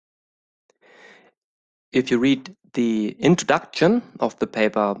if you read the introduction of the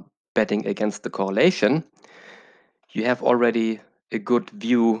paper Betting Against the Correlation, you have already a good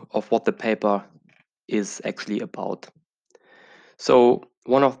view of what the paper is actually about. So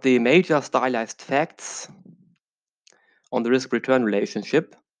one of the major stylized facts on the risk-return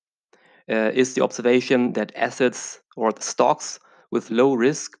relationship is the observation that assets or the stocks with low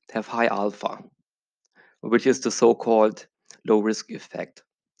risk have high alpha, which is the so-called low risk effect.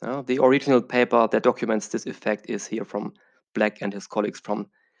 The original paper that documents this effect is here from Black and his colleagues from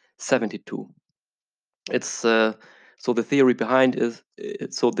 72. It's so the theory behind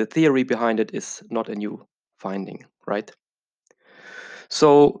it is not a new finding, right?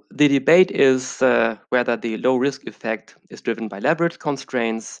 So the debate is whether the low risk effect is driven by leverage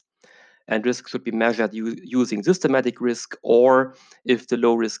constraints and risk should be measured using systematic risk, or if the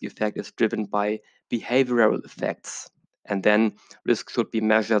low risk effect is driven by behavioral effects, and then risk should be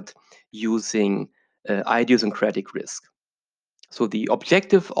measured using idiosyncratic risk. So the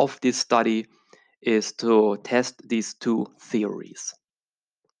objective of this study is to test these two theories.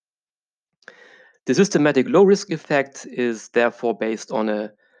 The systematic low risk effect is therefore based on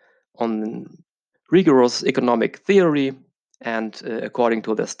rigorous economic theory, and according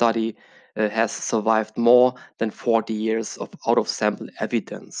to the study, has survived more than 40 years of out-of-sample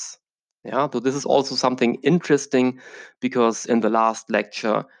evidence. Yeah, so this is also something interesting because in the last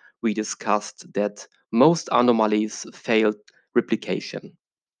lecture we discussed that most anomalies failed replication.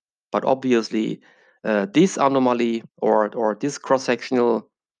 But obviously, this anomaly or this cross-sectional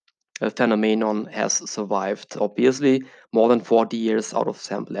phenomenon has survived, obviously, more than 40 years out of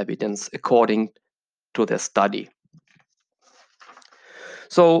sample evidence, according to their study.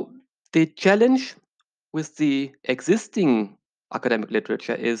 So the challenge with the existing academic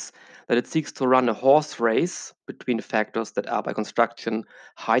literature is that it seeks to run a horse race between factors that are by construction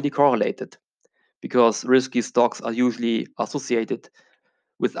highly correlated, because risky stocks are usually associated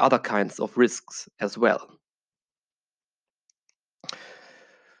with other kinds of risks as well.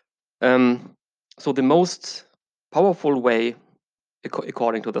 So the most powerful way,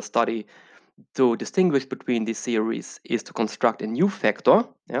 according to the study, to distinguish between these theories is to construct a new factor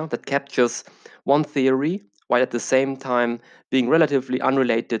that captures one theory while at the same time being relatively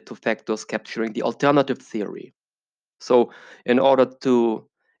unrelated to factors capturing the alternative theory. So in order to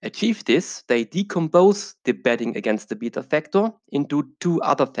achieve this, they decompose the betting against the beta factor into two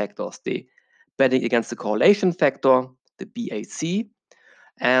other factors, the betting against the correlation factor, the BAC,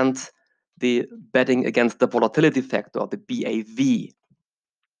 and the betting against the volatility factor, the BAV.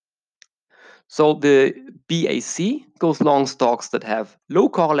 So the BAC goes long stocks that have low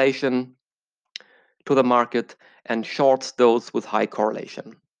correlation to the market and shorts those with high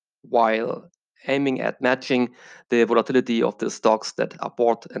correlation, while aiming at matching the volatility of the stocks that are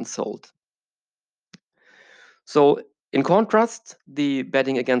bought and sold. So in contrast, the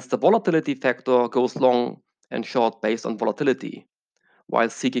betting against the volatility factor goes long and short based on volatility, while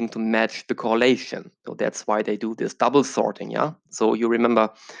seeking to match the correlation. So that's why they do this double sorting, yeah? So you remember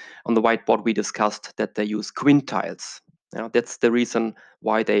on the whiteboard we discussed that they use quintiles. That's the reason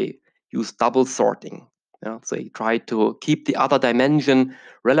why they use double sorting. So they try to keep the other dimension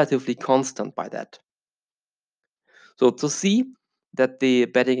relatively constant by that. So to see that the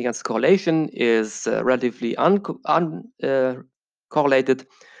betting against correlation is relatively uncorrelated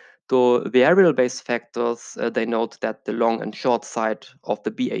to variable-based factors, they note that the long and short side of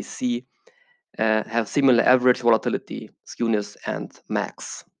the BAC have similar average volatility, skewness, and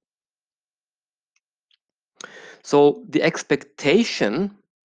max. So the expectation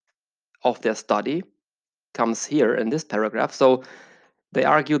of their study comes here in this paragraph. So they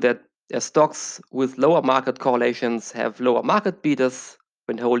argue that stocks with lower market correlations have lower market betas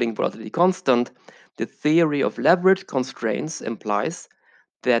when holding volatility constant. The theory of leverage constraints implies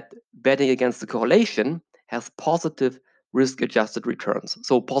that betting against the correlation has positive risk-adjusted returns,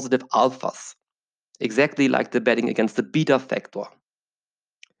 so positive alphas, exactly like the betting against the beta factor.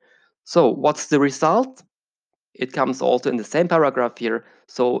 So what's the result? It comes also in the same paragraph here.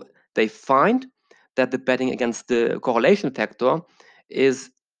 So they find that the betting against the correlation factor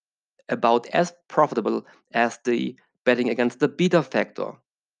is about as profitable as the betting against the beta factor,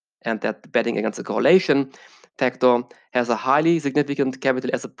 and that the betting against the correlation factor has a highly significant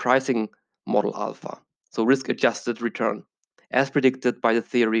capital asset pricing model alpha, so risk-adjusted return, as predicted by the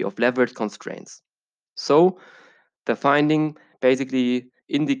theory of leverage constraints. So the finding basically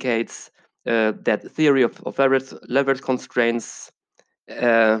indicates that the theory of leverage constraints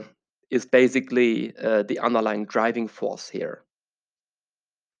is basically the underlying driving force here.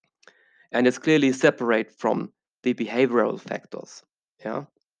 And it's clearly separate from the behavioral factors. Yeah.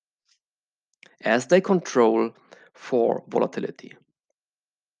 as they control for volatility.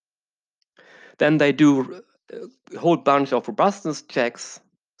 Then they do a whole bunch of robustness checks.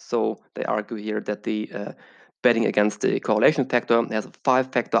 So they argue here that the betting against the correlation factor has a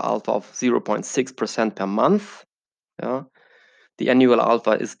 5-factor alpha of 0.6% per month. Yeah. The annual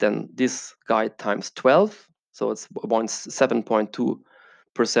alpha is then this guy times 12. So it's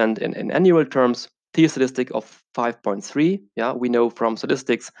 7.2% in annual terms. T-statistic of 5.3. Yeah, we know from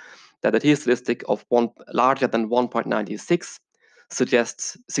statistics that a T-statistic of larger than 1.96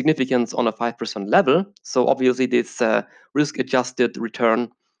 suggests significance on a 5% level. So obviously this risk-adjusted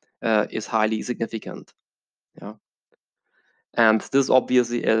return is highly significant. Yeah. And this is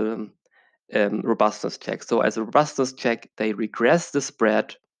obviously a robustness check. So as a robustness check, they regress the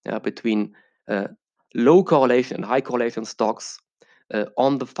spread between low correlation and high correlation stocks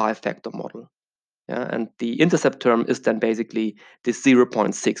on the 5-factor model. Yeah, and the intercept term is then basically the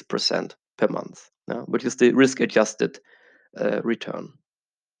 0.6% per month, which is the risk-adjusted return.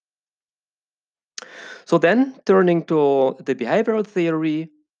 So then, turning to the behavioral theory,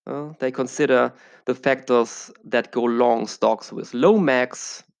 they consider the factors that go long stocks with low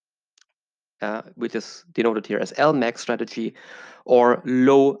max, which is denoted here as LMAX strategy, or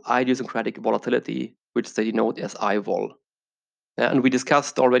low idiosyncratic volatility, which they denote as IVOL. And we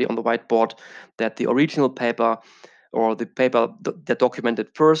discussed already on the whiteboard that the original paper, or the paper that documented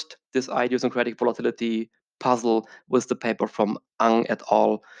first this idiosyncratic volatility puzzle, was the paper from Ang et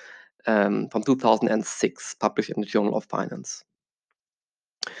al. From 2006, published in the Journal of Finance.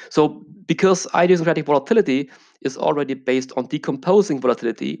 So because idiosyncratic volatility is already based on decomposing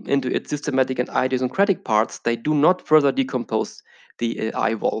volatility into its systematic and idiosyncratic parts, they do not further decompose the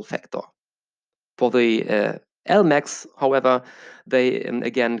IVOL factor. For the LMAX, however, they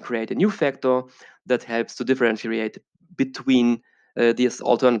again create a new factor that helps to differentiate between these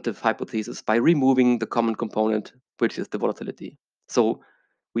alternative hypotheses by removing the common component, which is the volatility. So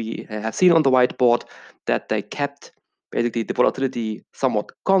we have seen on the whiteboard that they kept basically the volatility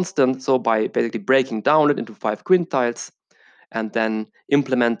somewhat constant. So by basically breaking down it into 5 quintiles and then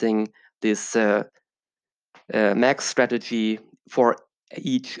implementing this max strategy for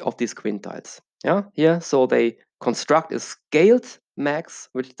each of these quintiles. Yeah, here, so they construct a scaled max,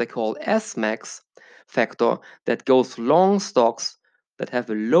 which they call Smax factor, that goes long stocks that have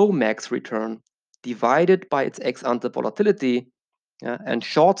a low max return divided by its ex-ante volatility, and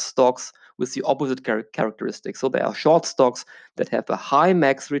short stocks with the opposite characteristics. So there are short stocks that have a high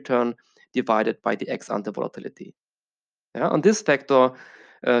max return divided by the ex-ante volatility. Yeah, and this factor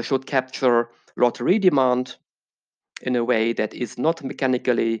should capture lottery demand in a way that is not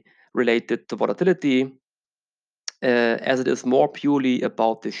mechanically related to volatility, as it is more purely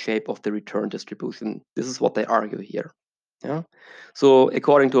about the shape of the return distribution. This is what they argue here. Yeah? So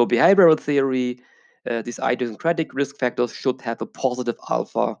according to behavioral theory, these idiosyncratic risk factors should have a positive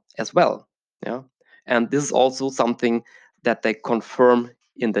alpha as well. Yeah? And this is also something that they confirm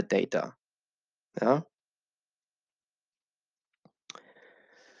in the data. Yeah?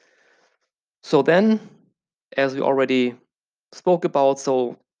 So then, as we already spoke about,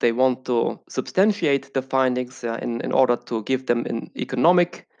 so they want to substantiate the findings in order to give them an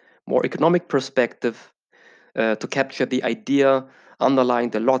more economic perspective, to capture the idea underlying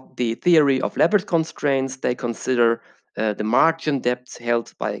the theory of leverage constraints. They consider the margin depth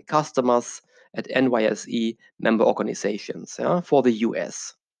held by customers at NYSE member organizations for the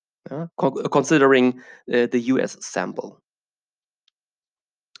US, considering the US sample.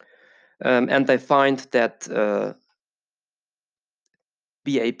 And they find that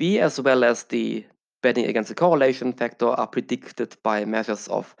BAB as well as the betting against the correlation factor are predicted by measures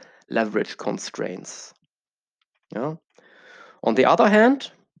of leverage constraints. Yeah. On the other hand,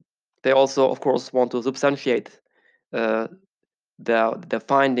 they also, of course, want to substantiate their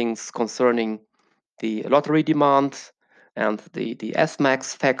findings concerning the lottery demand and the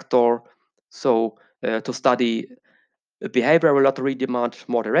Smax factor. So to study behavioral lottery demand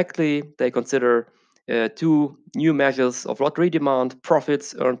more directly, they consider 2 new measures of lottery demand: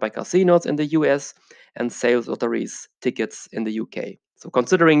 profits earned by casinos in the US and sales lotteries tickets in the UK. So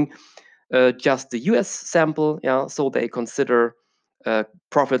considering just the US sample, so they consider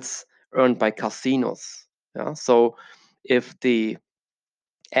profits earned by casinos. So if the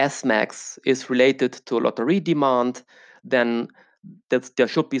Smax is related to lottery demand, then there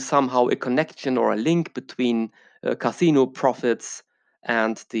should be somehow a connection or a link between casino profits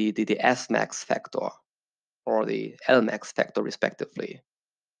and the Smax factor or the LMAX factor, respectively.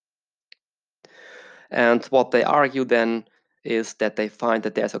 And what they argue then is that they find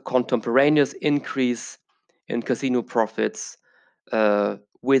that there's a contemporaneous increase in casino profits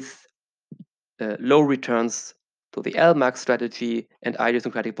with low returns to the LMAX strategy and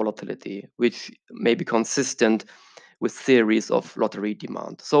idiosyncratic volatility, which may be consistent with theories of lottery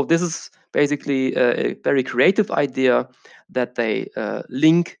demand. So this is basically a very creative idea that they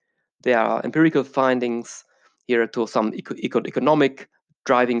link their empirical findings here to some economic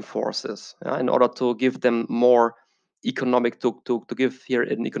driving forces in order to give them more economic, to give here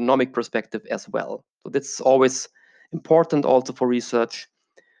an economic perspective as well. So that's always important also for research.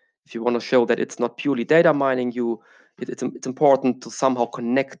 If you want to show that it's not purely data mining, it's important to somehow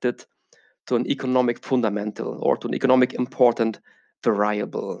connect it to an economic fundamental or to an economic important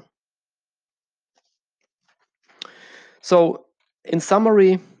variable. So in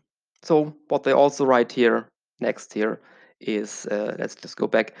summary, so what they also write here next here is, let's just go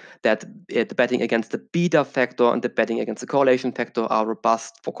back, that the betting against the beta factor and the betting against the correlation factor are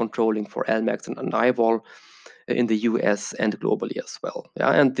robust for controlling for LMAX and IVOL in the US and globally as well.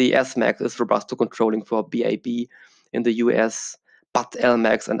 Yeah? And the SMAX is robust to controlling for BAB in the US, but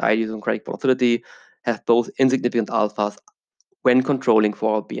LMAX and idiosyncratic volatility have both insignificant alphas when controlling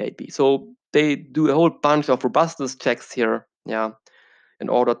for BAB. So they do a whole bunch of robustness checks here, yeah, in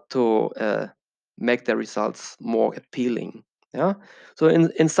order to make their results more appealing. Yeah. So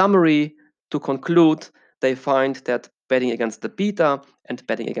in summary, to conclude, they find that betting against the beta and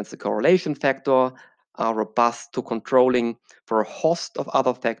betting against the correlation factor are robust to controlling for a host of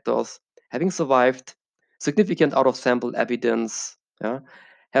other factors, having survived significant out-of-sample evidence, yeah,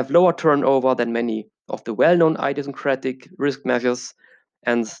 have lower turnover than many of the well-known idiosyncratic risk measures,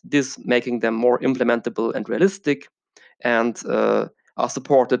 and this making them more implementable and realistic, and are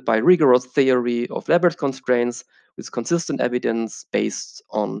supported by rigorous theory of leverage constraints with consistent evidence based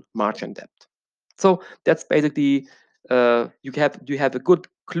on margin depth. So that's basically, you have a good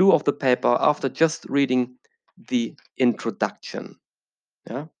clue of the paper after just reading the introduction.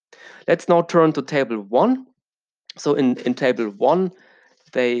 Yeah. Let's now turn to table 1. So in table 1,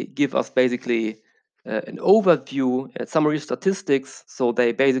 they give us basically an overview, summary statistics. So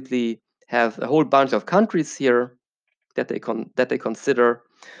they basically have a whole bunch of countries here that they consider.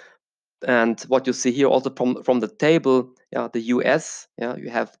 And what you see here also from the table, yeah, the US, yeah, you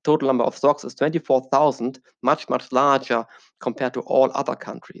have total number of stocks is 24,000, much larger compared to all other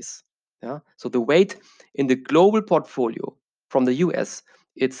countries. Yeah, so the weight in the global portfolio from the US,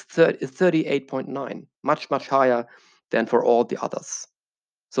 it's 38.9, much higher than for all the others.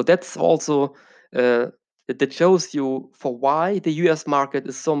 So that's also that shows you for why the US market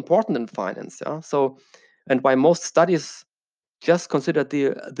is so important in finance. Yeah, so and why most studies just consider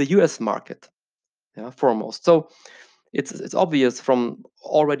the US market, yeah, foremost. So it's obvious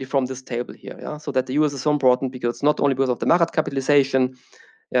already from this table here, yeah, so that the US is so important because not only because of the market capitalization,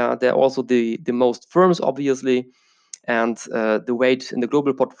 yeah, they're also the most firms, obviously, and the weight in the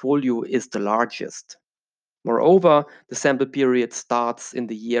global portfolio is the largest. Moreover, the sample period starts in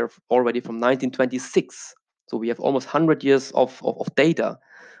the year already from 1926. So we have almost 100 years of data,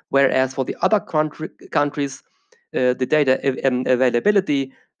 whereas for the other countries, the data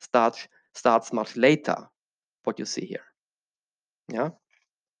availability starts much later, what you see here. Yeah.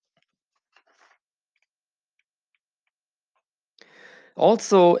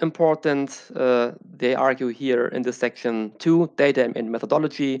 Also important, they argue here in the section 2, data and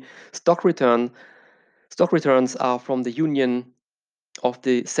methodology, stock returns are from the union of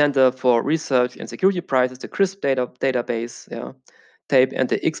the Center for Research and Security Prices, the CRISP database, yeah, tape, and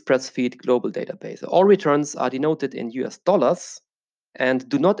the Express Feed global database. All returns are denoted in US dollars and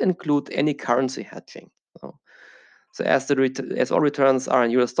do not include any currency hedging. So as all returns are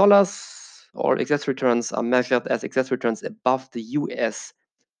in US dollars, all excess returns are measured as excess returns above the US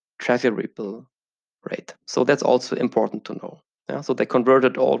Treasury bill rate. So that's also important to know. Yeah? So they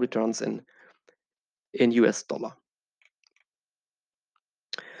converted all returns in US dollar.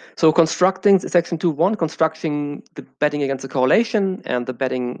 So constructing section 2.1, constructing the betting against the correlation and the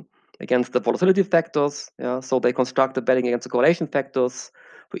betting against the volatility factors. Yeah? So they construct the betting against the correlation factors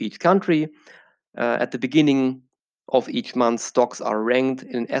for each country. At the beginning of each month, stocks are ranked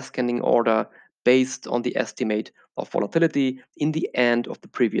in ascending order based on the estimate of volatility in the end of the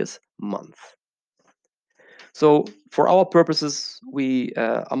previous month. So for our purposes, we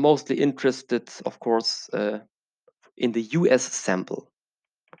are mostly interested, of course, in the US sample.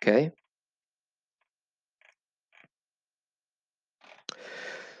 Okay.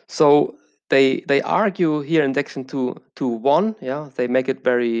 So they argue here in section 2.1, yeah, they make it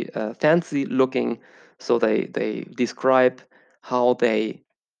very fancy looking. So they describe how they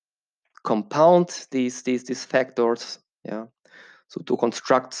compound these factors, yeah, so to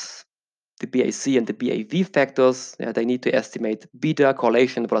construct the BAC and the BAV factors. They need to estimate beta,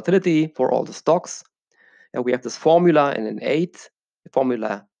 correlation, volatility for all the stocks. And we have this formula in an 8. The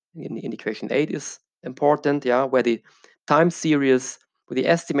formula in equation 8 is important, where the time series, with the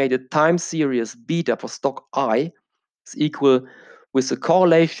estimated time series beta for stock I is equal with the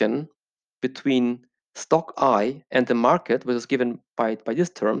correlation between stock I and the market, which is given by this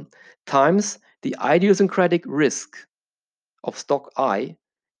term, times the idiosyncratic risk of stock I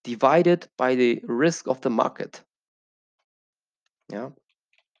divided by the risk of the market.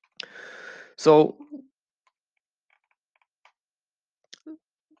 So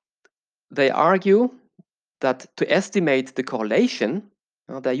they argue that to estimate the correlation,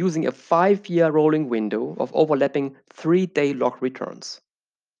 they're using a 5-year rolling window of overlapping 3-day log returns.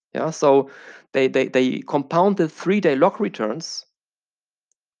 So they compound the 3-day log returns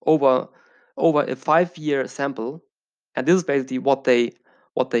over a 5-year sample, and this is basically what they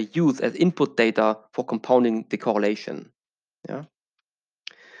use as input data for compounding the correlation.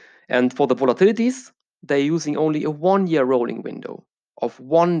 And for the volatilities, they're using only a 1-year rolling window of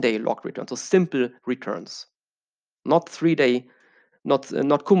 1-day log returns, so simple returns, not 3-day,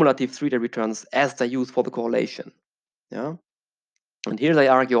 not cumulative 3-day returns as they use for the correlation. And here they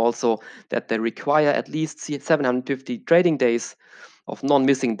argue also that they require at least 750 trading days of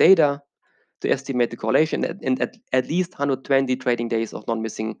non-missing data to estimate the correlation, and at least 120 trading days of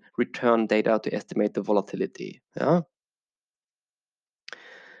non-missing return data to estimate the volatility.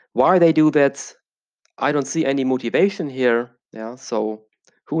 Why they do that, I don't see any motivation here. So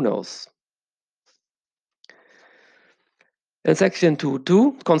who knows? In section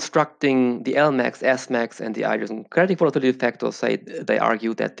 2.2, constructing the Lmax, Smax, and the idiosyncratic volatility factors, they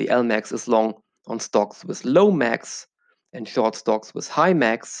argue that the Lmax is long on stocks with low max and short stocks with high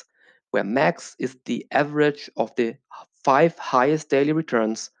max, where max is the average of the 5 highest daily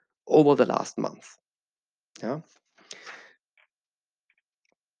returns over the last month.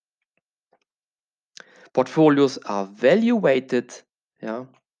 Portfolios are value weighted.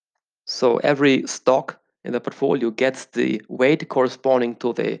 So every stock in the portfolio gets the weight corresponding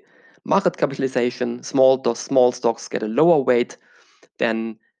to the market capitalization. Small stocks get a lower weight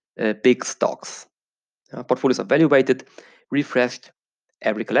than big stocks. Portfolios are value weighted, refreshed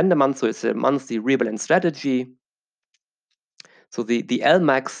every calendar month, so it's a monthly rebalance strategy. So the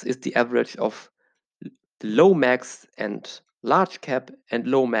Lmax is the average of the low max and large cap and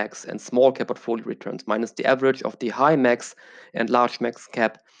low max and small cap portfolio returns minus the average of the high max and large max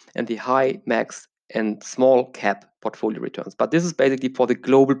cap and the high max and small cap portfolio returns. But this is basically for the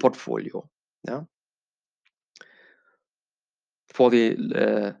global portfolio. For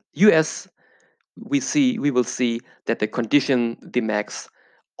the US, we will see that they condition the max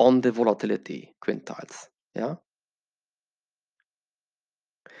on the volatility quintiles.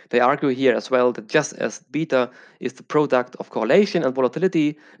 They argue here as well that just as beta is the product of correlation and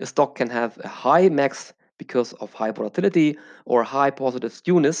volatility, a stock can have a high max because of high volatility or high positive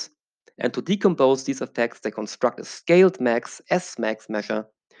skewness. And to decompose these effects, they construct a scaled max, S-max measure.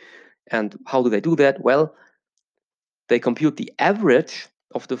 And how do they do that? Well, they compute the average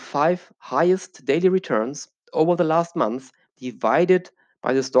of the 5 highest daily returns over the last month divided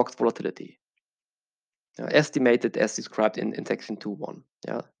by the stock's volatility. Estimated as described in section 2.1.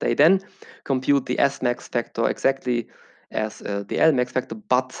 They then compute the S-max factor exactly as the L-max factor,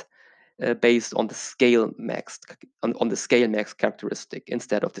 but based on the scale max, on the scale max characteristic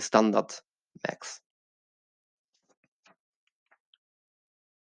instead of the standard max.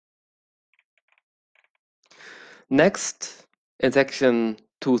 Next, in section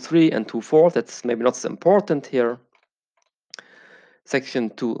 2.3 and 2.4, that's maybe not so important here. Section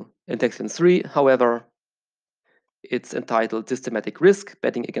 3, however, it's entitled Systematic Risk,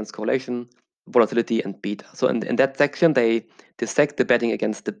 Betting Against Correlation, Volatility, and Beta. So in that section, they dissect the betting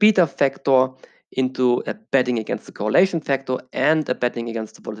against the beta factor into a betting against the correlation factor and a betting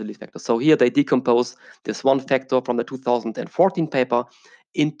against the volatility factor. So here they decompose this one factor from the 2014 paper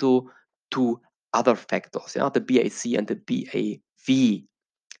into 2 other factors, the BAC and the BAV.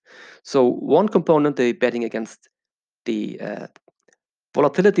 So one component, the betting against the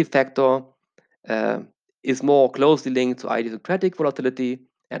volatility factor, is more closely linked to idiosyncratic volatility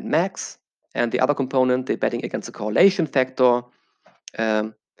and max, and the other component, the betting against the correlation factor,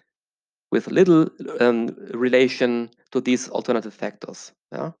 with little relation to these alternative factors.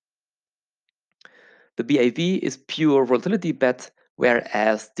 The BAV is pure volatility bet,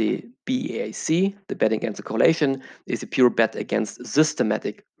 whereas the BAC, the betting against the correlation, is a pure bet against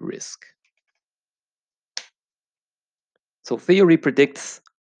systematic risk. So theory predicts,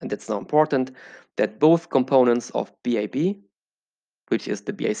 and that's now important, that both components of BAB, which is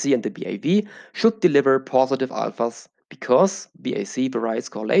the BIC and the BIV, should deliver positive alphas because BIC varies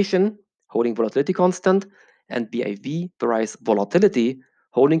correlation, holding volatility constant, and BIV varies volatility,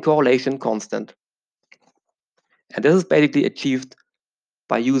 holding correlation constant. And this is basically achieved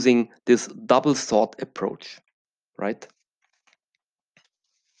by using this double sort approach, right?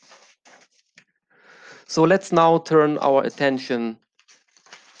 So let's now turn our attention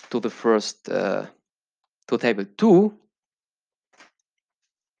to the first, to table 2.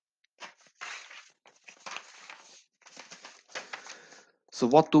 So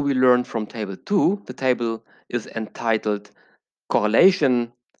what do we learn from table 2? The table is entitled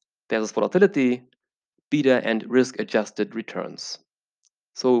Correlation versus Volatility, Beta and Risk-Adjusted Returns.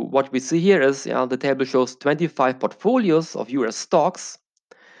 So what we see here is the table shows 25 portfolios of US stocks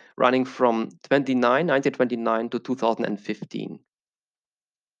running from 1929 to 2015.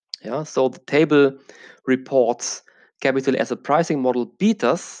 So the table reports capital asset pricing model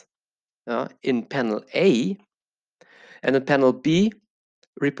betas in panel A, and in panel B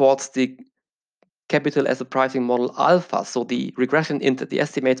reports the capital asset pricing model alpha, so the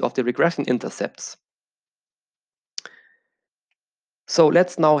estimates of the regression intercepts. So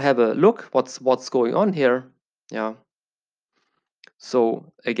let's now have a look what's going on here. So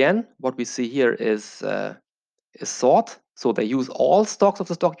again, what we see here is sort. So they use all stocks of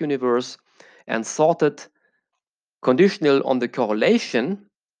the stock universe and sorted conditional on the correlation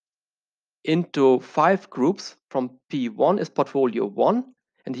into 5 groups. From P1 is portfolio 1,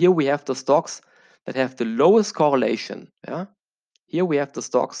 and here we have the stocks that have the lowest correlation. Here we have the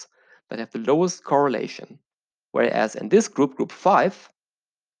stocks that have the lowest correlation, whereas in this group, group 5,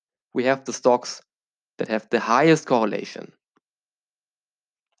 we have the stocks that have the highest correlation.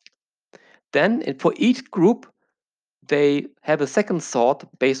 Then for each group, they have a second sort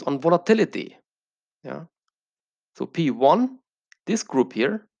based on volatility. So P1, this group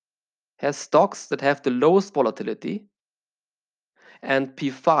here, has stocks that have the lowest volatility, and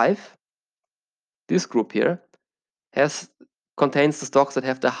P5, this group here, contains the stocks that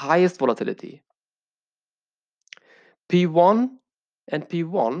have the highest volatility. P1 and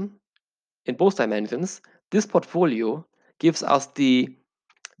P1 in both dimensions, this portfolio gives us the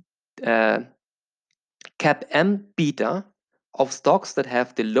CAP-M beta of stocks that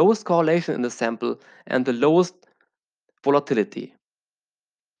have the lowest correlation in the sample and the lowest volatility.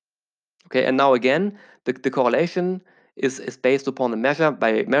 Okay, and now again, the correlation is based upon the measure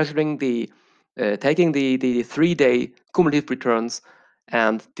by measuring taking the 3-day cumulative returns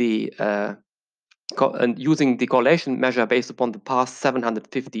and and using the correlation measure based upon the past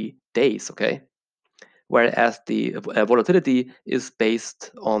 750 days. Okay, whereas the volatility is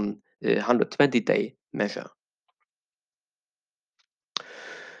based on a 120-day measure.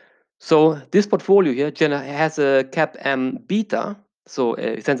 So this portfolio here has a CAP-M beta, so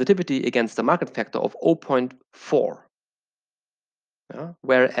a sensitivity against the market factor of 0.4.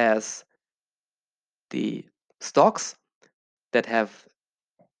 Whereas the stocks that have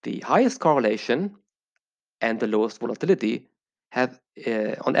the highest correlation and the lowest volatility have,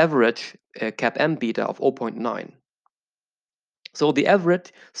 on average, a CAP-M beta of 0.9. So the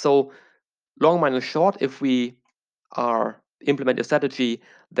average, so long minus short, if we implement a strategy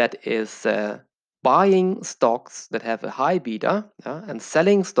that is buying stocks that have a high beta and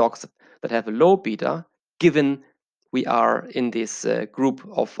selling stocks that have a low beta, given we are in this group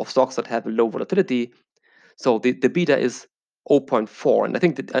of stocks that have a low volatility, so the beta is 0.4,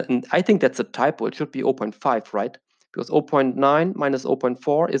 and I think that's a typo. It should be 0.5, right? Because 0.9 minus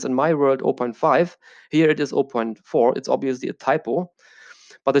 0.4 is in my world 0.5. Here it is 0.4. It's obviously a typo.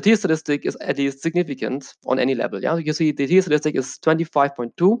 But the t-statistic is at least significant on any level. You see the t-statistic is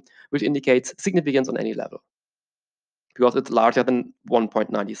 25.2, which indicates significance on any level, because it's larger than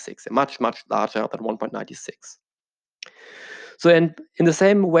 1.96, much larger than 1.96. So in the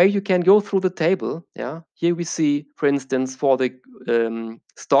same way, you can go through the table. Here we see, for instance, for the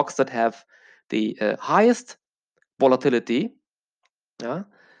stocks that have the highest volatility,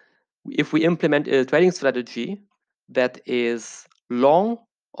 if we implement a trading strategy that is long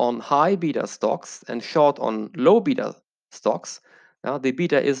on high beta stocks and short on low beta stocks, the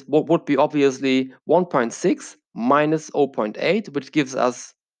beta would be obviously 1.6 minus 0.8, which gives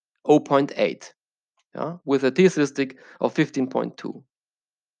us 0.8, with a t-statistic of 15.2.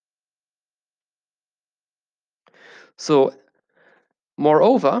 So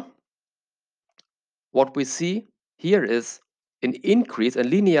moreover, what we see here is an increase, a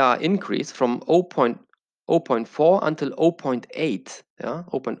linear increase from 0.4 until 0.8, 0.4,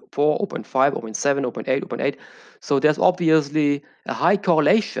 0.5, 0.7, 0.8, 0.8. So there's obviously a high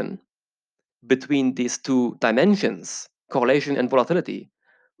correlation between these two dimensions, correlation and volatility,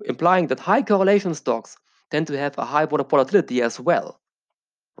 implying that high correlation stocks tend to have a high volatility as well,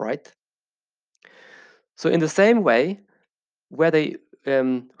 right? So in the same way, where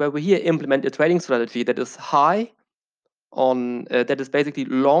we here implement a trading strategy that is high on that is basically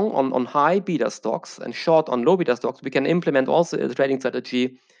long on high beta stocks and short on low beta stocks, we can implement also a trading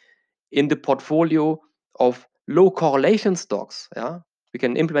strategy in the portfolio of low correlation stocks. Yeah, we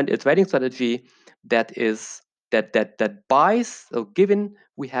can implement a trading strategy that is that buys. So given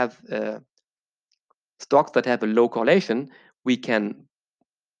we have stocks that have a low correlation, we can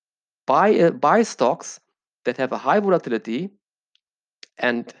buy stocks that have a high volatility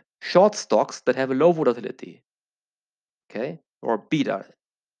and short stocks that have a low volatility. Okay, or beta.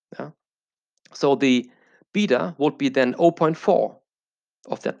 Yeah. So the beta would be then 0.4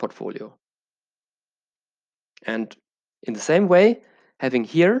 of that portfolio. And in the same way, having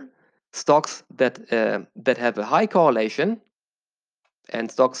here stocks that have a high correlation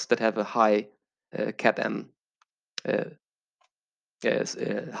and stocks that have a high CAPM,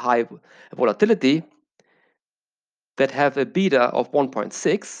 high volatility, that have a beta of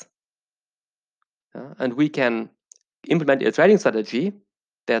 1.6, and we can implement a trading strategy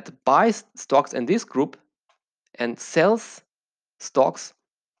that buys stocks in this group and sells stocks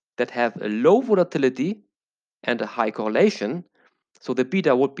that have a low volatility and a high correlation. So the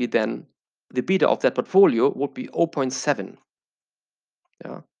beta would be then, the beta of that portfolio would be 0.7.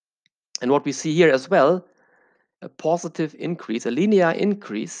 Yeah. And what we see here as well, a positive increase, a linear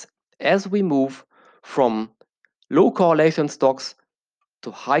increase as we move from low correlation stocks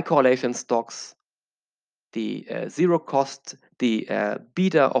to high correlation stocks. The zero cost, the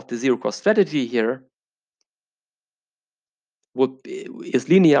beta of the zero cost strategy here is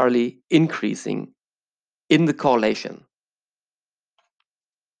linearly increasing in the correlation.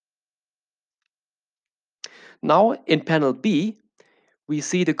 Now in panel B, we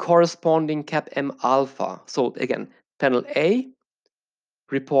see the corresponding CAPM alpha. So again, panel A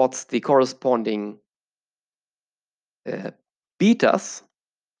reports the corresponding betas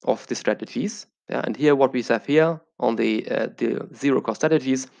of the strategies. Yeah, and here what we have here on the zero cost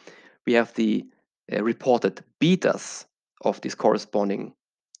strategies, we have the reported betas of these corresponding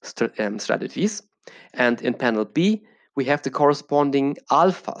strategies. And in panel B, we have the corresponding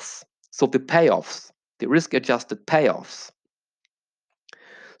alphas, so the payoffs, the risk-adjusted payoffs.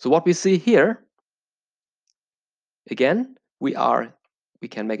 So what we see here, again, we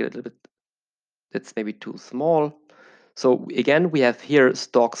can make it a little bit, that's maybe too small. So again, we have here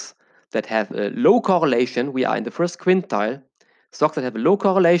stocks that have a low correlation. We are in the first quintile, stocks that have a low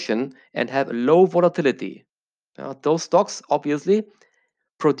correlation and have a low volatility. Those stocks obviously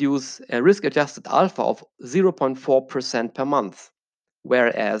produce a risk-adjusted alpha of 0.4% per month,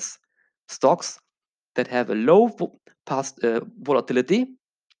 whereas stocks that have a low volatility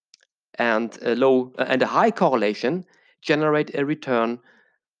and a high correlation generate a return,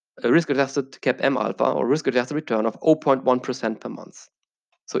 a risk-adjusted CAPM alpha or risk-adjusted return of 0.1% per month.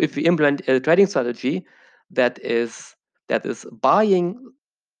 So if we implement a trading strategy that is buying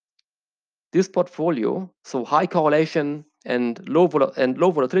this portfolio, so high correlation and low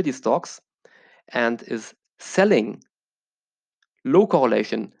volatility stocks, and is selling low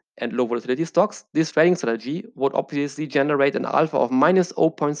correlation and low volatility stocks, this trading strategy would obviously generate an alpha of minus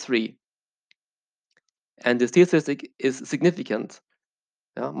 0.3. And the statistic is significant.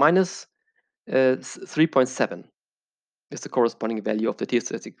 Minus 3.7 is the corresponding value of the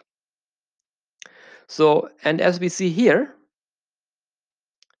t-statistic. So, and as we see here,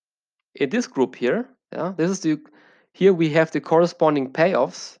 in this group here, this is here we have the corresponding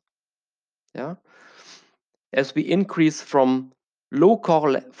payoffs, as we increase from low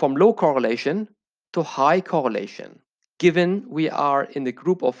correlation to high correlation, given we are in the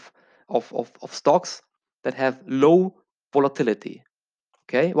group of stocks that have low volatility.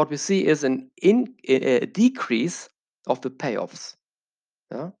 Okay, what we see is a decrease of the payoffs.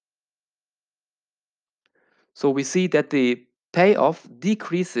 So we see that the payoff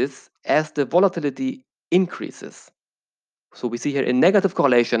decreases as the volatility increases. So we see here a negative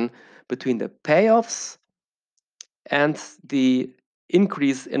correlation between the payoffs and the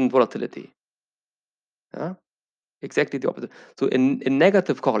increase in volatility. Exactly the opposite. So in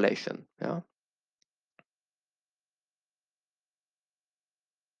negative correlation.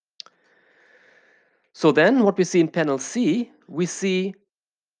 So then what we see in panel C, we see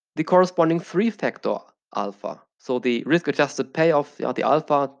the corresponding three-factor alpha. So the risk-adjusted payoff, the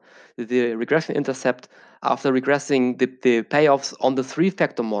alpha, the regression intercept after regressing the payoffs on the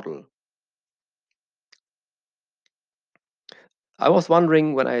three-factor model. I was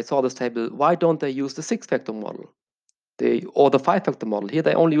wondering when I saw this table, why don't they use the six-factor model? or the 5-factor model. Here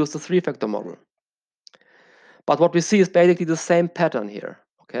they only use the 3-factor model. But what we see is basically the same pattern here,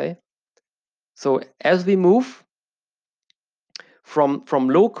 okay? So as we move from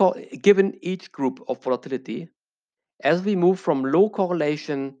low, given each group of volatility, as we move from low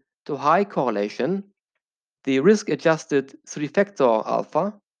correlation to high correlation, the risk-adjusted 3-factor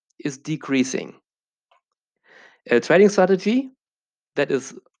alpha is decreasing. A trading strategy that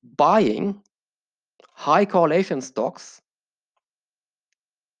is buying high correlation stocks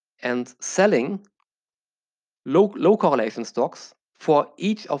and selling low correlation stocks for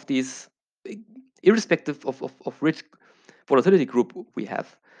each of these, irrespective of which volatility group we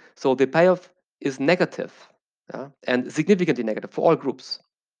have. So the payoff is negative, and significantly negative for all groups.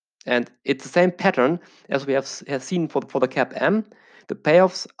 And it's the same pattern as we have seen for the cap M. The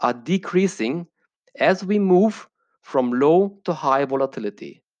payoffs are decreasing as we move from low to high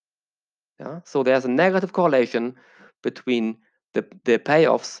volatility. So there's a negative correlation between the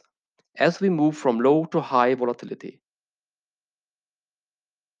payoffs as we move from low to high volatility.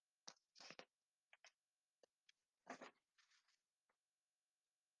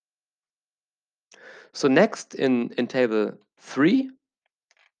 So next in table 3,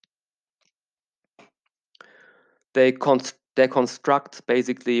 they construct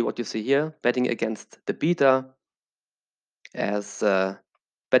basically what you see here, betting against the beta as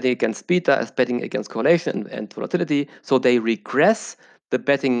betting against beta as betting against correlation and volatility. So they regress the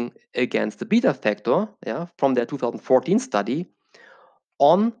betting against the beta factor, from their 2014 study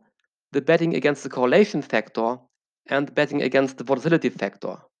on the betting against the correlation factor and betting against the volatility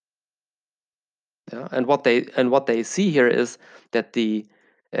factor. And what they see here is that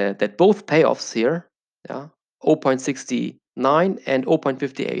that both payoffs here, 0.69 and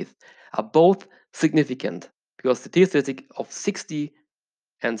 0.58, are both significant, because the t-statistic of 60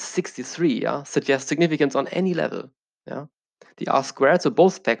 and 63 suggests significance on any level. The R squared, so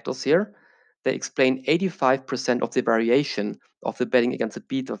both factors here, they explain 85% of the variation of the betting against the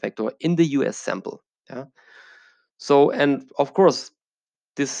beta factor in the US sample. So, and of course,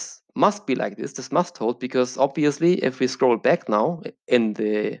 this must be like this. This must hold, because obviously, if we scroll back now in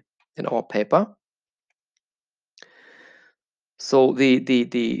our paper, so the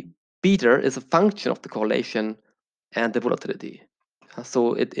beta is a function of the correlation and the volatility.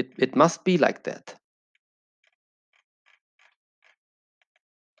 So it must be like that.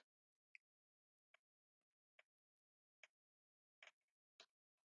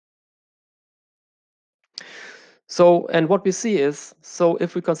 So, and what we see is, so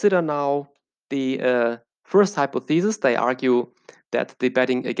if we consider now the first hypothesis, they argue that the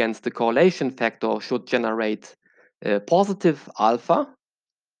betting against the correlation factor should generate positive alpha.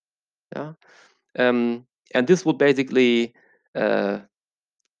 And this would basically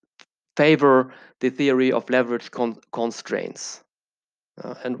favor the theory of leverage constraints.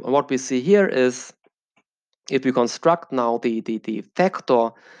 And what we see here is, if we construct now the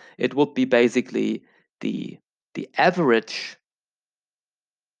factor, it would be basically the average.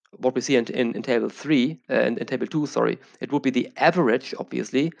 What we see in table 3, in table 2, sorry, it would be the average,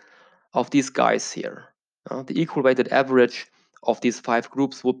 obviously, of these guys here. The equal weighted average of these 5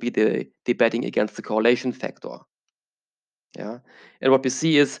 groups would be the betting against the correlation factor. And what we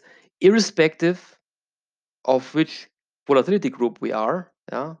see is, irrespective of which volatility group we are,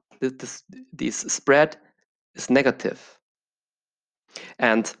 this spread is negative.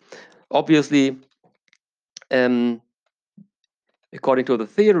 And obviously, according to the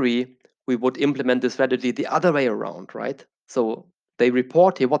theory, we would implement the strategy the other way around, right? So they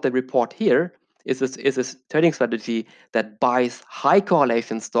report here, what they report here is a trading strategy that buys high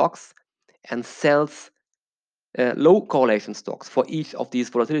correlation stocks and sells low correlation stocks for each of these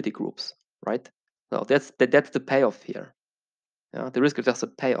volatility groups, right? So that's the payoff here, the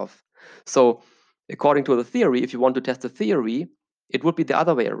risk-adjusted payoff. So according to the theory, if you want to test the theory, it would be the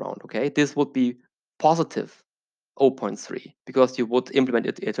other way around, okay? This would be positive 0.3, because you would implement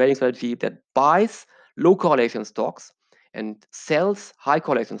a trading strategy that buys low correlation stocks and sells high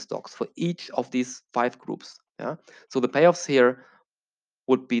correlation stocks for each of these 5 groups. So the payoffs here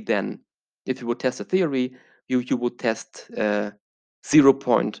would be then, if you would test the theory, you would test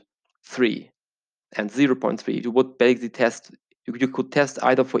 0.3 and 0.3. You would basically test, you could test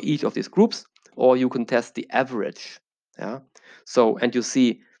either for each of these groups, or you can test the average. So, and you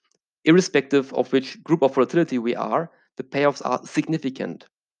see, irrespective of which group of volatility we are, the payoffs are significant.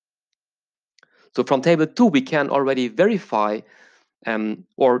 So from table 2, we can already verify,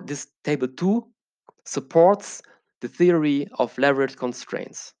 or this table 2 supports the theory of leverage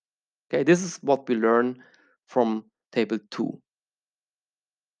constraints. Okay, this is what we learn from table 2.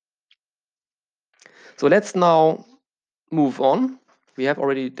 So let's now move on. We have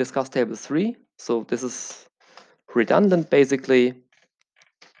already discussed table 3, so this is redundant basically.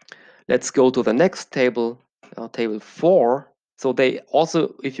 Let's go to the next table, table 4. So they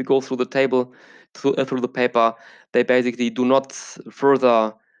also, if you go through the table, through the paper, they basically do not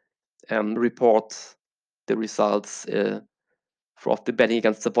further report the results of the betting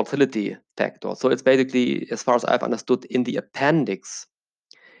against the volatility factor. So it's basically, as far as I've understood, in the appendix.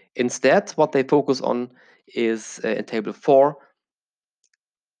 Instead, what they focus on is in table 4.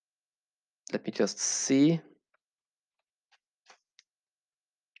 Let me just see.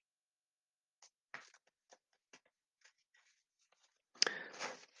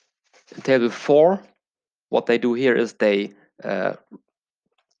 In table 4, what they do here is they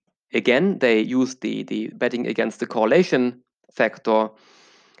again, they use the betting against the correlation factor,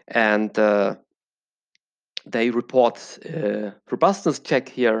 and they report robustness check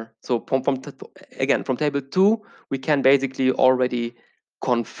here. So again, from table 2, we can basically already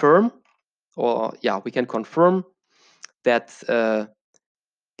confirm, or yeah, we can confirm that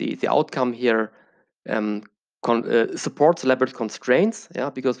the outcome here supports leverage constraints, yeah,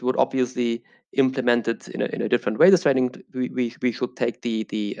 because we would obviously implement it in a different way. This training, we should take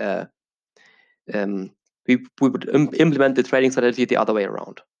we would implement the trading strategy the other way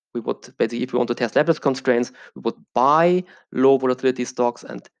around. We would basically, if we want to test leverage constraints, we would buy low volatility stocks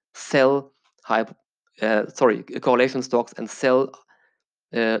and sell correlation stocks and sell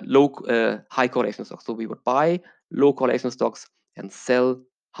high correlation stocks. So we would buy low correlation stocks and sell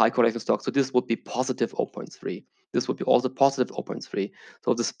high correlation stocks. So this would be positive 0.3. This would be also positive 0.3.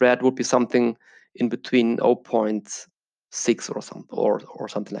 So the spread would be something in between 0.6 or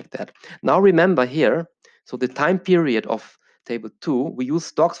something like that. Now remember here, so the time period of table 2, we use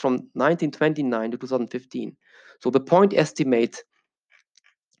stocks from 1929 to 2015. So the point estimate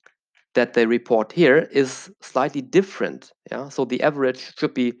that they report here is slightly different. Yeah, so the average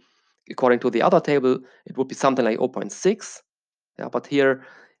should be, according to the other table, it would be something like 0.6. Yeah, but here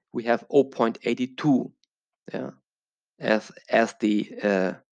we have 0.82. Yeah, as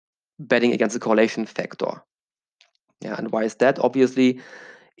the betting against the correlation factor. Yeah, and why is that? Obviously,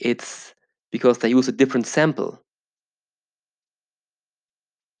 it's because they use a different sample.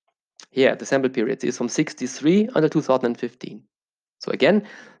 Here, the sample period is from 63 until 2015. So again,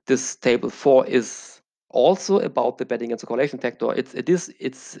 this table 4 is also about the betting against the correlation factor.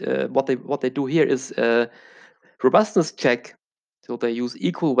 It's what they do here is robustness check. So they use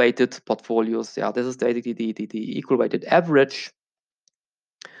equal weighted portfolios. Yeah, this is basically the equal weighted average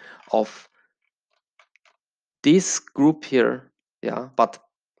of this group here. Yeah, but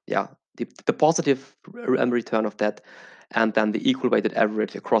yeah, the positive return of that, and then the equal weighted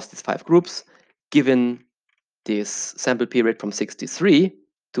average across these 5 groups, given this sample period from 63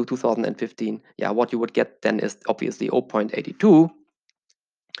 to 2015, yeah, what you would get then is obviously 0.82.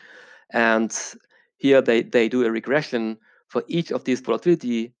 And here they do a regression for each of these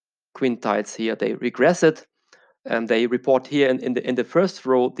volatility quintiles here. They regress it, and they report here in the first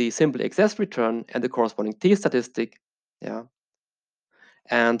row the simple excess return and the corresponding t statistic, yeah,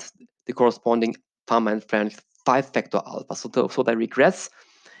 and the corresponding Farmer and French 5-factor alpha. So they regress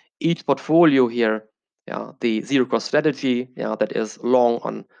each portfolio here, yeah, the zero cost strategy, yeah, that is long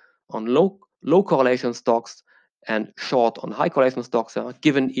on low correlation stocks and short on high correlation stocks,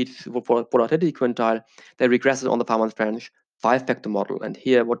 given each volatility quintile, they regress it on the Farmer and French 5-factor model. And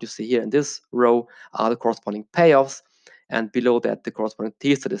here, what you see here in this row are the corresponding payoffs, and below that, the corresponding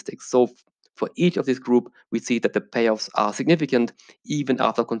t statistics. So for each of these group, we see that the payoffs are significant even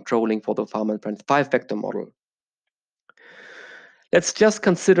after controlling for the Farmer and French 5-factor model. Let's just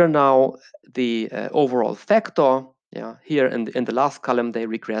consider now the overall factor. Yeah, here in the last column, they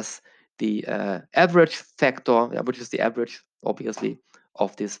regress the average factor, which is the average, obviously,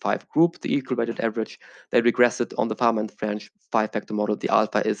 of these 5 groups, the equal weighted average. They regress it on the Farmer and French 5-factor model. The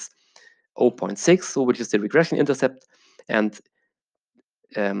alpha is 0.6, so which is the regression intercept, and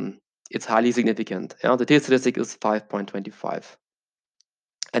it's highly significant. The t statistic is 5.25,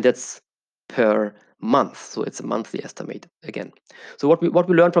 and that's per month, so it's a monthly estimate again. So what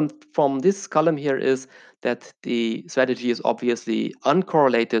we learned from this column here is that the strategy is obviously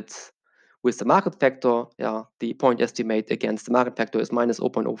uncorrelated with the market factor. Yeah, the point estimate against the market factor is minus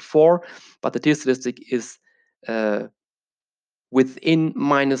 0.04, but the t statistic is within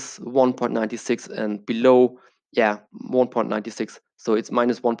minus 1.96 and below 1.96, so it's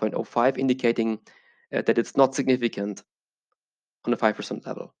minus 1.05, indicating that it's not significant on a 5%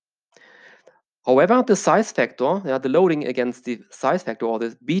 level. However, the size factor, the loading against the size factor, or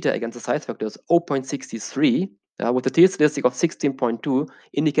the beta against the size factor, is 0.63. with a t-statistic of 16.2,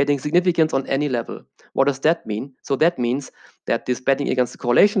 indicating significance on any level. What does that mean? So that means that this betting against the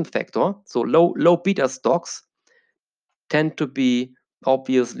correlation factor, so low beta stocks, tend to be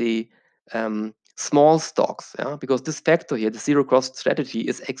obviously small stocks, because this factor here, the zero cost strategy,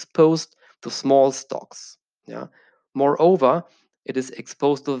 is exposed to small stocks. Moreover, it is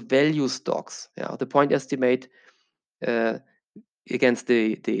exposed to value stocks. The point estimate against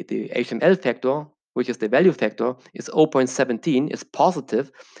the HML factor, which is the value factor, is 0.17, is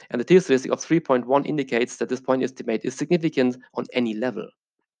positive, and the t-statistic of 3.1 indicates that this point estimate is significant on any level.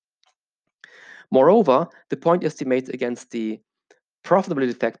 Moreover, the point estimates against the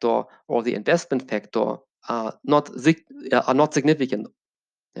profitability factor or the investment factor are not significant,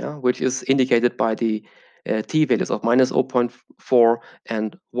 which is indicated by the t-values of minus 0.4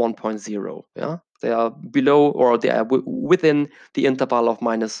 and 1.0. They are below, or they are within the interval of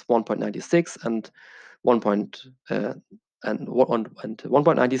minus 1.96 and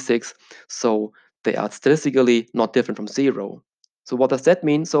 1.96. So they are statistically not different from zero. So what does that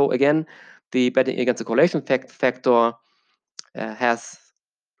mean? So again, the betting against the correlation factor has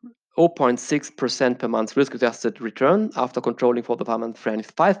 0.6% per month risk-adjusted return after controlling for the per-month French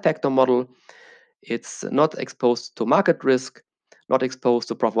 5-factor model. It's not exposed to market risk, not exposed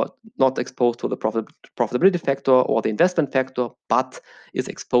to the profitability factor or the investment factor, but is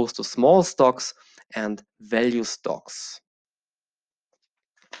exposed to small stocks and value stocks.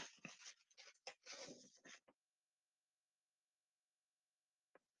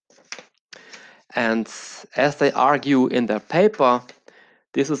 And as they argue in their paper,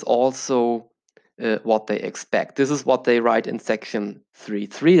 this is also what they expect. This is what they write in section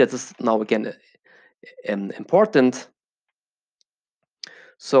 3.3. That is now again important.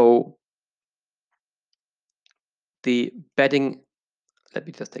 So the betting, let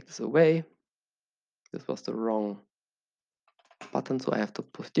me just take this away. This was the wrong button, so I have to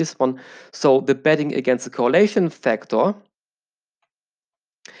push this one. So the betting against the correlation factor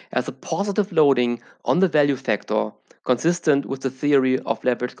has a positive loading on the value factor consistent with the theory of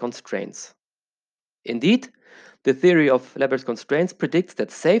leverage constraints. Indeed, the theory of leverage constraints predicts that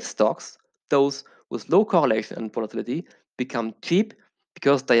safe stocks, those with low correlation and volatility, become cheap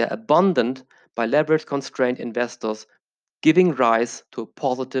because they are abundant by leverage constrained investors, giving rise to a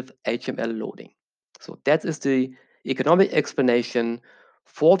positive HML loading. So that is the economic explanation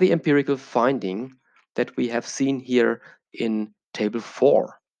for the empirical finding that we have seen here in table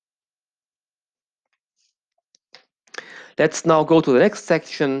 4. Let's now go to the next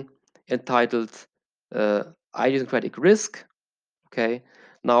section entitled idiosyncratic risk. Okay,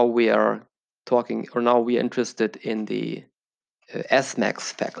 now we are talking, or now we are interested in the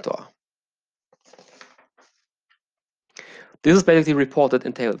Asness factor. This is basically reported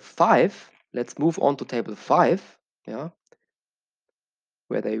in table 5. Let's move on to table 5,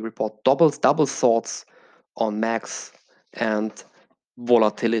 where they report double sorts on max and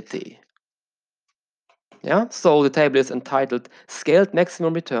volatility. So the table is entitled Scaled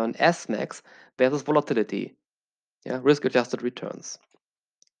Maximum Return Asness versus Volatility, risk-adjusted returns.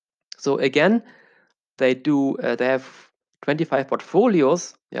 So again, they have 25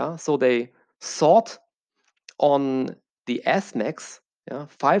 portfolios, so they sort on the Asness,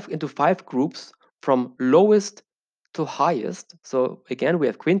 5 into 5 groups from lowest to highest. So again, we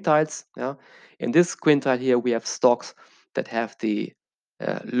have quintiles. In this quintile here, we have stocks that have the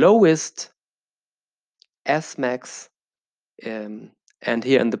lowest Asness, and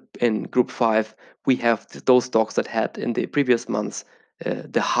here in group 5, we have those stocks that had in the previous months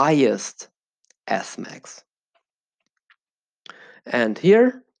the highest Asness. And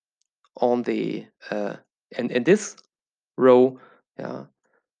here on the in this row,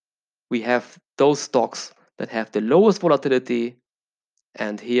 we have those stocks that have the lowest volatility,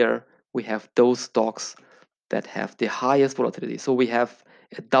 and here we have those stocks that have the highest volatility. So we have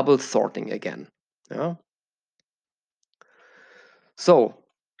a double sorting again. So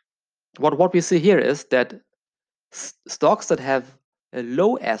what we see here is that stocks that have a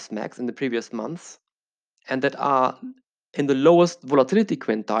low Asness in the previous months and that are in the lowest volatility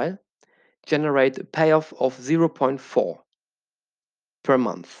quintile generate a payoff of 0.4 per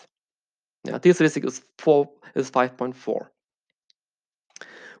month. This statistic is 5.4.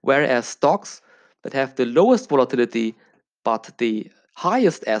 Whereas stocks that have the lowest volatility but the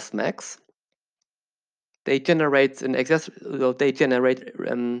highest Asness, they generate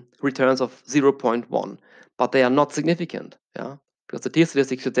returns of 0.1, but they are not significant, because the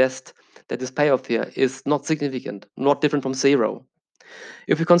t-statistic suggests that this payoff here is not significant, not different from zero.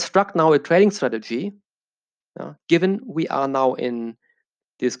 If we construct now a trading strategy, given we are now in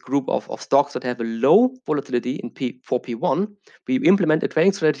this group of stocks that have a low volatility for P1, we implement a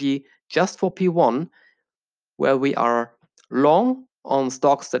trading strategy just for P1, where we are long on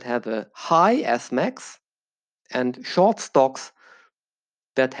stocks that have a high Smax and short stocks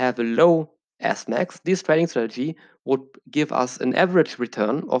that have a low Smax. This trading strategy would give us an average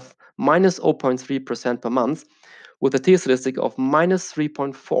return of minus 0.3% per month with a T-statistic of minus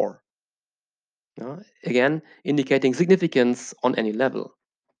 3.4. Again, indicating significance on any level.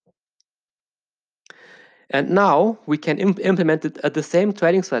 And now we can implement it at the same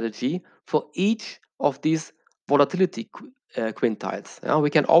trading strategy for each of these volatility quintiles. We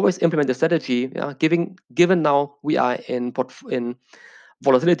can always implement the strategy, given now we are in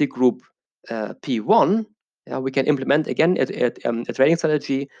volatility group P1, we can implement again a trading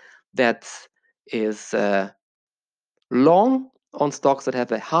strategy that is long on stocks that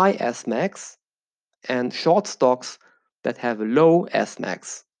have a high Smax and short stocks that have a low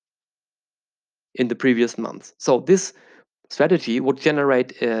Smax in the previous month. So this strategy would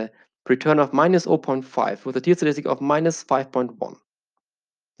generate a return of minus 0.5 with a T-statistic of minus 5.1.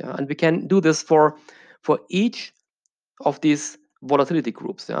 And we can do this for each of these volatility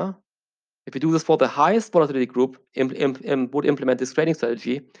groups. If we do this for the highest volatility group, would implement this trading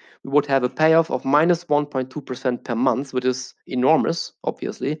strategy, we would have a payoff of minus 1.2% per month, which is enormous,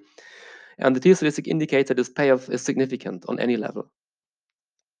 obviously. And the T-statistic indicates that this payoff is significant on any level.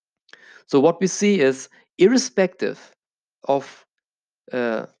 So what we see is, irrespective of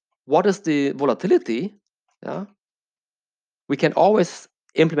what is the volatility, we can always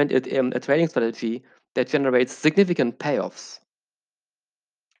implement a trading strategy that generates significant payoffs.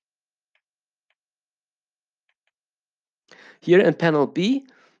 Here in panel B,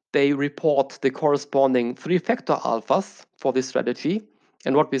 they report the corresponding 3-factor alphas for this strategy.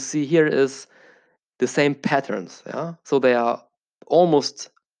 And what we see here is the same patterns. So they are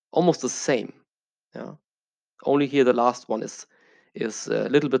almost the same. Only here the last one is a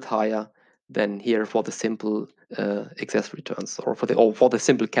little bit higher than here for the simple excess returns, or for the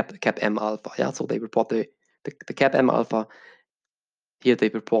simple cap M alpha. So they report the cap M alpha. Here they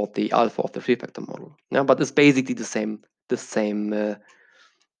report the alpha of the 3-factor model. But it's basically the same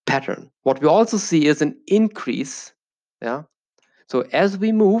pattern. What we also see is an increase. So as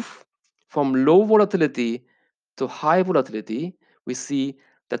we move from low volatility to high volatility, we see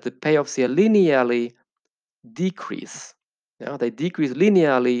that the payoffs here linearly decrease. They decrease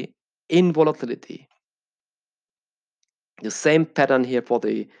linearly in volatility. The same pattern here for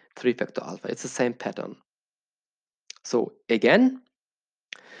the 3-factor alpha. It's the same pattern. So again,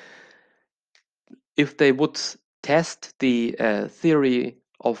 if they would test the theory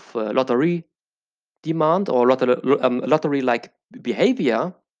of lottery demand or lottery-like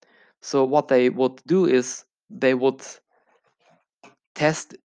behavior, so what they would do is they would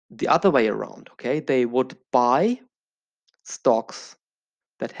test the other way around. They would buy stocks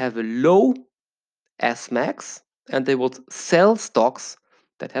that have a low Smax, and they would sell stocks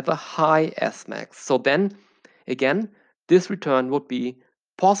that have a high Smax. So then, again, this return would be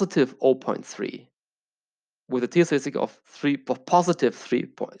positive 0.3 with a T-statistic of positive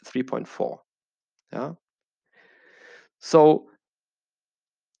 3.4. So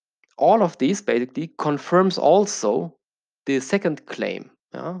all of these basically confirms also the second claim.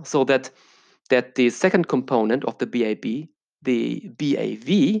 So that the second component of the BAV,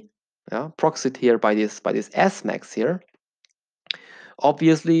 proxied here by this Smax here,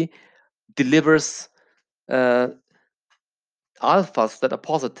 obviously delivers alphas that are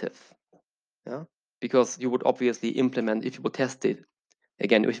positive. Because you would obviously implement, if you would test it,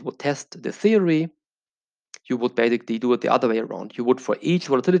 again, if you would test the theory, you would basically do it the other way around. You would, for each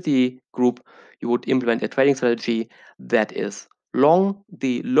volatility group, you would implement a trading strategy that is long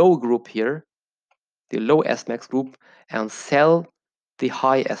the low group here, the low Smax group, and sell the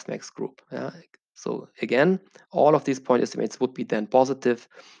high Smax group. So again, all of these point estimates would be then positive,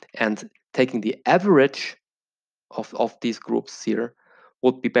 and taking the average of these groups here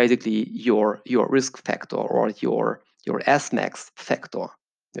would be basically your risk factor, or your Smax factor.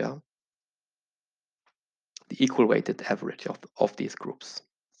 The equal weighted average of these groups.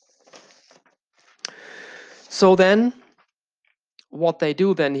 So then what they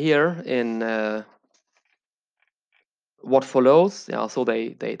do then here in what follows, so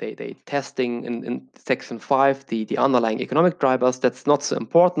they testing in section 5 the underlying economic drivers. That's not so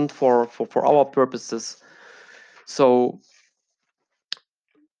important for our purposes. So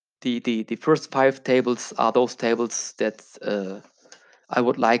the first 5 tables are those tables that I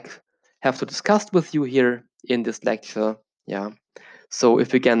would have to discuss with you here in this lecture. So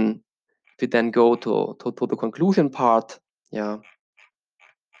if we then go to the conclusion part,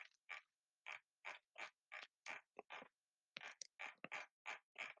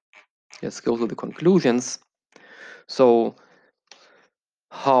 Let's go to the conclusions. So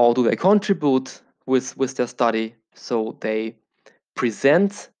how do they contribute with their study? So they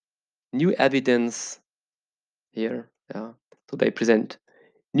present new evidence here. Yeah. So they present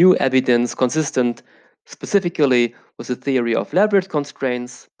new evidence consistent specifically with the theory of leverage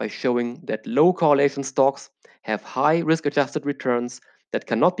constraints by showing that low correlation stocks have high risk-adjusted returns that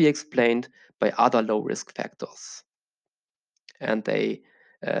cannot be explained by other low-risk factors. And they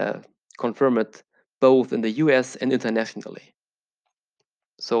confirm it both in the US and internationally.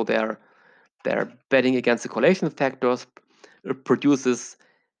 So their betting against the correlation factors produces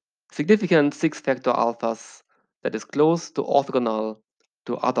significant six-factor alphas that is close to orthogonal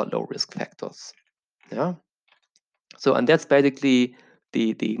to other low-risk factors. Yeah. So, and that's basically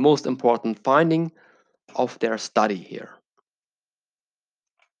the most important finding of their study here.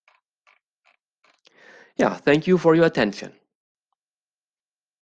 Yeah, thank you for your attention.